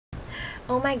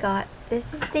Oh my god, this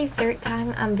is the third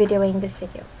time I'm videoing this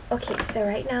video. Okay, so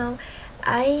right now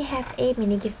I have a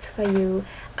mini gift for you.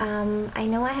 I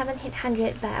know I haven't hit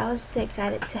 100, but I was too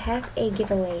excited to have a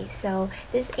giveaway. So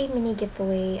this is a mini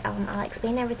giveaway. I'll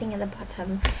explain everything at the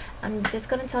bottom. I'm just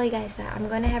gonna tell you guys that I'm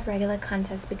gonna have regular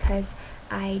contests because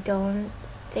I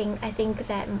think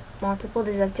that more people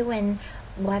deserve to win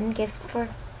one gift for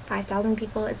 5,000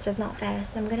 people. It's just not fair.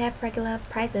 So I'm gonna have regular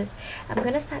prizes. I'm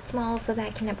gonna start small so that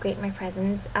I can upgrade my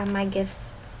presents, my gifts.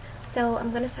 So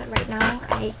I'm gonna start right now.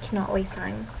 I cannot waste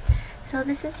time. So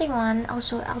this is the one. I'll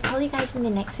tell you guys in the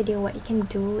next video what you can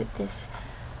do with this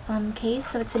case.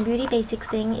 So it's a beauty basics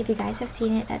thing. If you guys have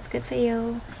seen it, that's good for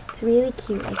you. It's really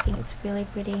cute. I think it's really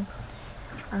pretty.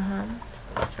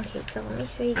 Okay, so let me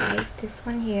show you guys this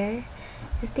one here.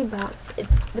 This is the box.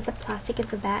 It's with the plastic at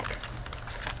the back.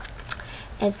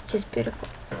 It's just beautiful.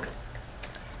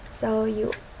 So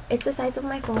it's the size of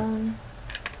my phone,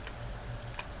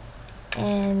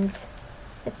 and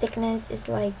the thickness is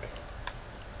like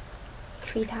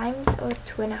 3 times or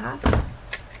 2.5.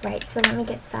 Right, so let me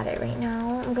get started right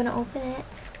now. I'm gonna open it.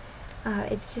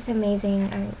 It's just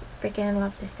amazing. I freaking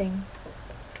love this thing.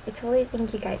 I totally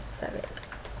think you guys deserve it.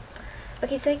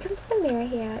 Okay, so it comes with a mirror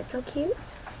here. It's so cute.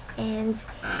 And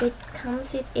it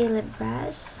comes with a lip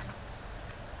brush.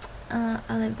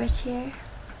 A lip brush here.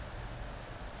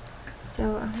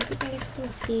 So I hope you guys can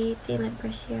see. It's a lip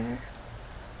brush here.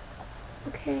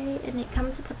 Okay, and it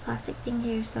comes with a plastic thing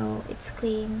here, so it's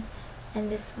clean. And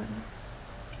this one.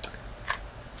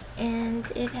 And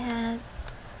it has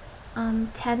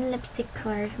 10 lipstick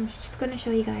colors. I'm just gonna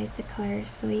show you guys the colors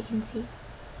so you can see.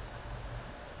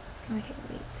 Okay,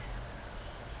 wait.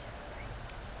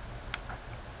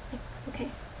 Okay,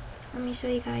 let me show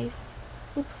you guys.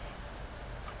 Oops.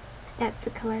 That's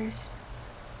the colors.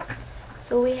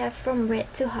 So we have from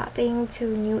red to hot pink to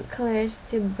nude colors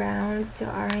to browns to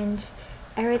orange,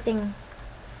 everything.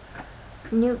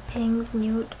 Nude pinks,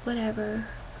 nude whatever.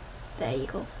 There you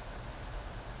go.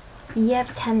 You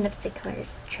have 10 lipstick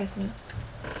colors, trust me.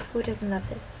 Who doesn't love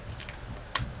this?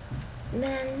 And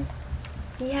then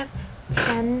you have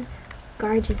 10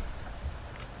 gorgeous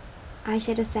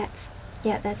eyeshadow sets.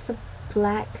 Yeah, that's the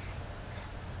black,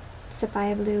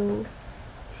 sapphire blue.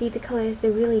 See the colors,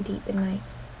 they're really deep and nice.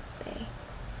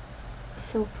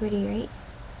 So pretty, right?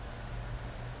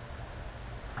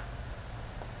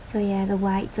 So yeah, the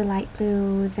white, the light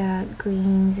blue, the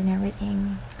greens and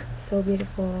everything. So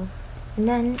beautiful. And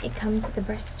then it comes with the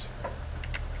brush.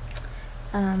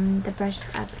 The brush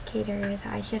applicator, the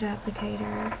eyeshadow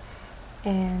applicator,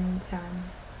 and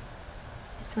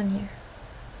this one here.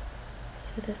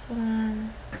 So this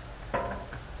one.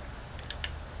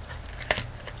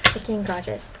 Freaking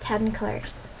gorgeous. 10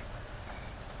 colors.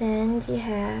 Then you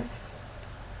have,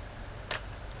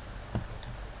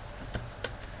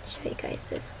 show you guys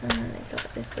this one. I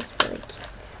thought this was really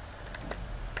cute.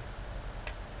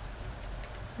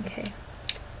 Okay.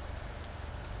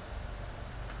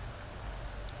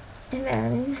 And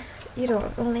then you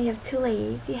don't only have 2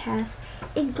 layers, you have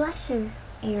a blusher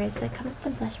eraser. It comes with a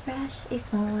blush brush, a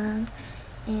small one,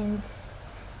 and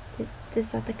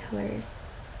these are the colors.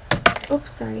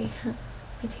 Oops, sorry. My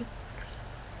tape is good.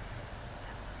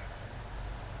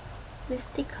 This is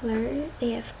the color.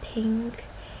 They have pink,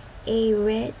 a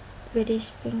reddish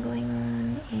thing going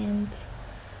on, and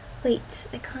wait,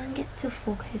 I can't get to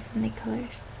focus on the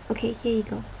colors. Okay, here you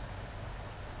go.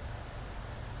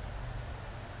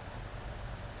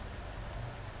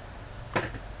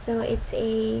 So it's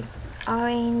a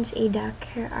orange, a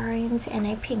darker orange, and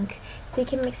a pink. So you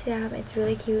can mix it up. It's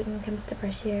really cute, and it comes with the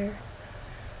brush here.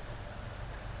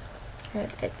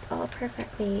 It fits all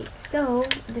perfectly. So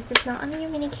this is not only a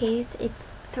mini case, it's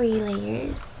 3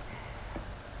 layers.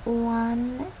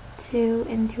 1, 2,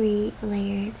 and 3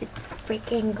 layers. It's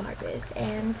freaking gorgeous.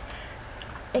 And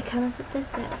it comes with this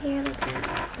set here, like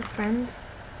that, the front.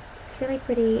 It's really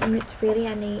pretty and it's really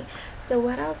handy. So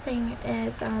what I was saying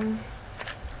is,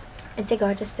 it's a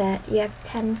gorgeous set. You have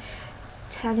 10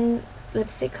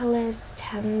 lipstick colors,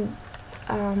 10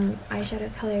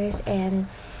 eyeshadow colors, and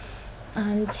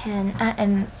 10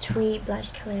 and 3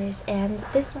 blush colors. And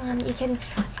this one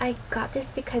I got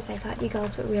this because I thought you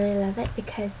girls would really love it,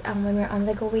 because when we're on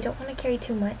the go, we don't want to carry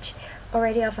too much.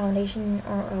 Already our foundation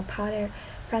or powder,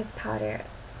 pressed powder,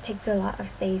 takes a lot of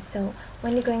space. So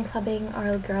when you're going clubbing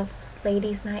or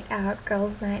ladies night out,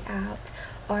 girls night out,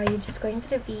 or you're just going to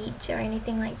the beach or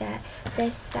anything like that,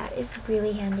 this set is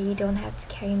really handy. You don't have to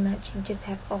carry much, you just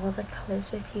have all the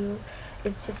colors with you.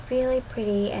 It's just really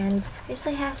pretty, and I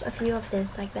usually have a few of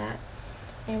this like that.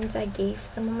 and I gave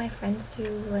some of my friends to,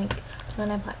 like,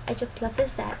 when I bought. I just love the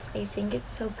sets. I think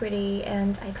it's so pretty,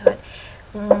 and I thought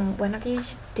one of you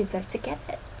should deserve to get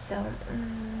it. So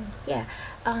yeah,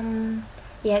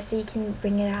 yeah, so you can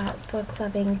bring it out for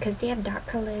clubbing because they have dark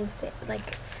colors.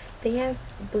 They have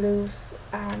blues.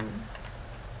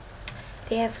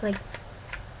 They have like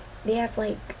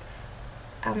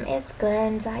it's glare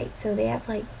inside, so they have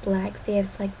like blacks, they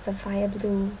have like sapphire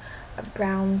blue,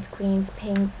 browns, greens,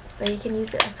 pinks, so you can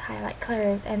use it as highlight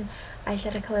colors and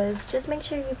eyeshadow colors. Just make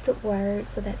sure you put water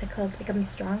so that the colors become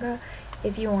stronger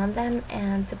if you want them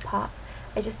and to pop.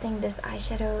 I just think this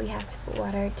eyeshadow you have to put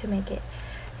water to make it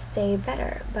stay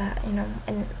better, but you know,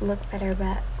 and look better.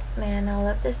 But man, I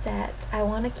love this set. I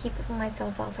want to keep it for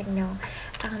myself. I was like, no.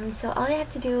 So all you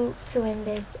have to do to win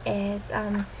this is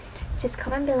just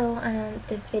comment below on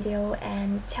this video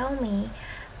and tell me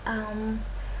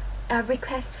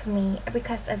request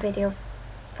a video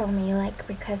for me, like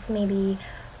request maybe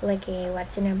like a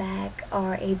what's in a bag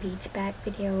or a beach bag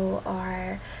video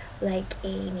or like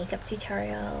a makeup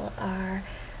tutorial or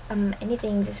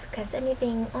anything. Just request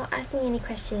anything or ask me any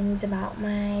questions about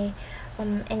my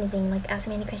anything. Like ask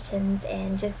me any questions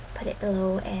and just put it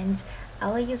below, and I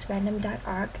will use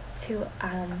random.org to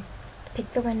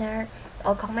pick the winner.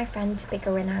 I'll call my friend to pick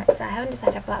a winner, so I haven't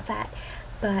decided about that,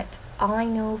 but all I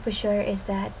know for sure is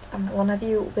that one of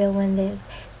you will win this.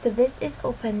 So this is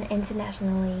open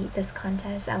internationally, this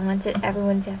contest. I wanted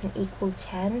everyone to have an equal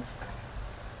chance,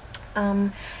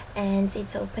 and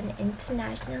it's open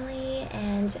internationally,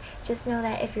 and just know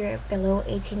that if you're below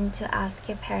 18 to ask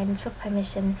your parents for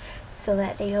permission so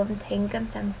that they don't think I'm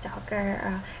some stalker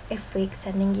or a freak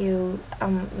sending you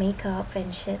makeup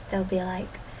and shit. They'll be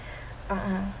like,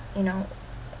 you know,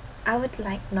 I would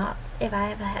like not, if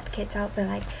I ever had kids, I would be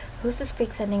like, who's this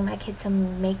freak sending my kids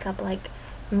some makeup? Like,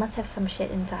 it must have some shit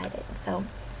inside it. So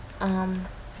I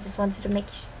just wanted to make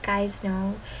you guys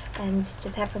know and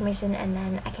just have permission, and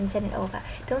then I can send it over.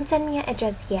 Don't send me your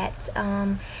address yet.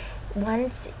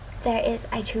 Once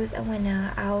I choose a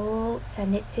winner, I will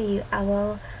send it to you. I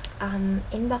will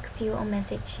inbox you or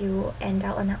message you, and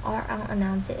I'll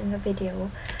announce it in the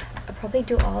video. I'll probably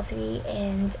do all three,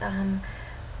 and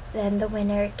then the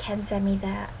winner can send me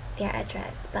their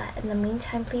address. But in the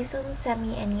meantime, please don't send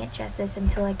me any addresses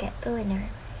until I get the winner.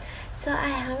 So I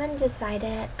haven't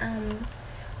decided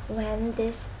when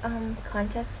this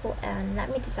contest will end. Let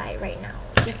me decide right now.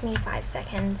 Give me 5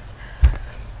 seconds.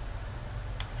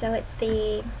 So it's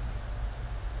the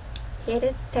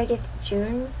 30th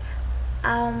June.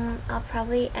 I'll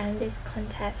probably end this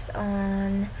contest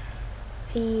on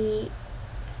the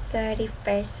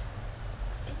 31st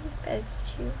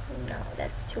June. No,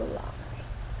 that's too long.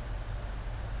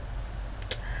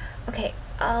 Okay,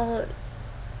 I'll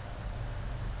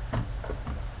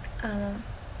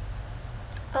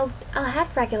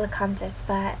have regular contests,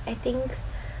 but I think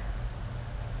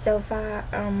so far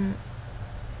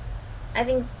I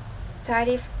think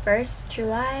 31st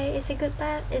July is a good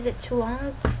bet. Is it too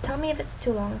long? Just tell me if it's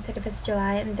too long. 31st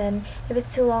July, and then if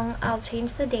it's too long, I'll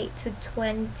change the date to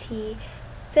 25th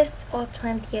or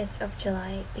 20th of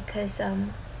July, because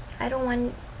I don't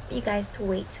want you guys to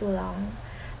wait too long.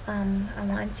 I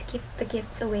want to give the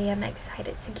gifts away. I'm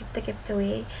excited to give the gift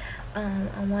away.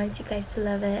 I want you guys to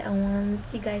love it. I want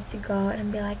you guys to go out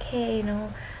and be like, hey, you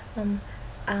know,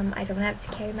 I don't have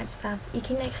to carry much stuff. You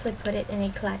can actually put it in a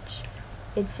clutch.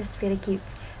 It's just really cute.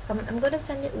 I'm gonna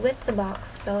send it with the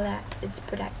box so that it's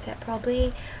protected.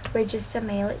 Probably register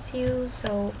mail it to you,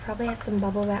 so probably have some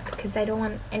bubble wrap because I don't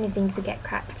want anything to get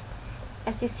cracked.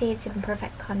 As you see, it's in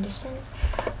perfect condition.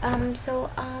 I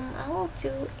will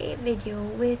do a video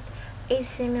with a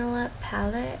similar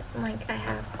palette. Like I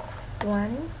have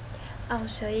one. I'll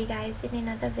show you guys in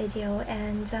another video,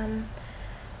 and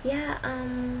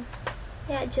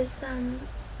just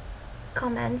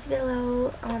comments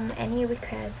below any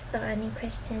requests or any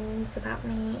questions about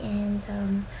me, and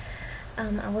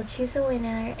I will choose a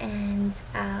winner and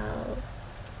I'll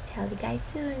tell you guys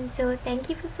soon. So thank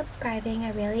you for subscribing.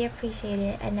 I really appreciate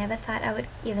it. I never thought I would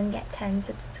even get 10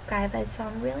 subscribers, so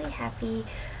I'm really happy.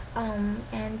 I'll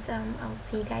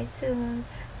see you guys soon.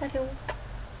 Love you.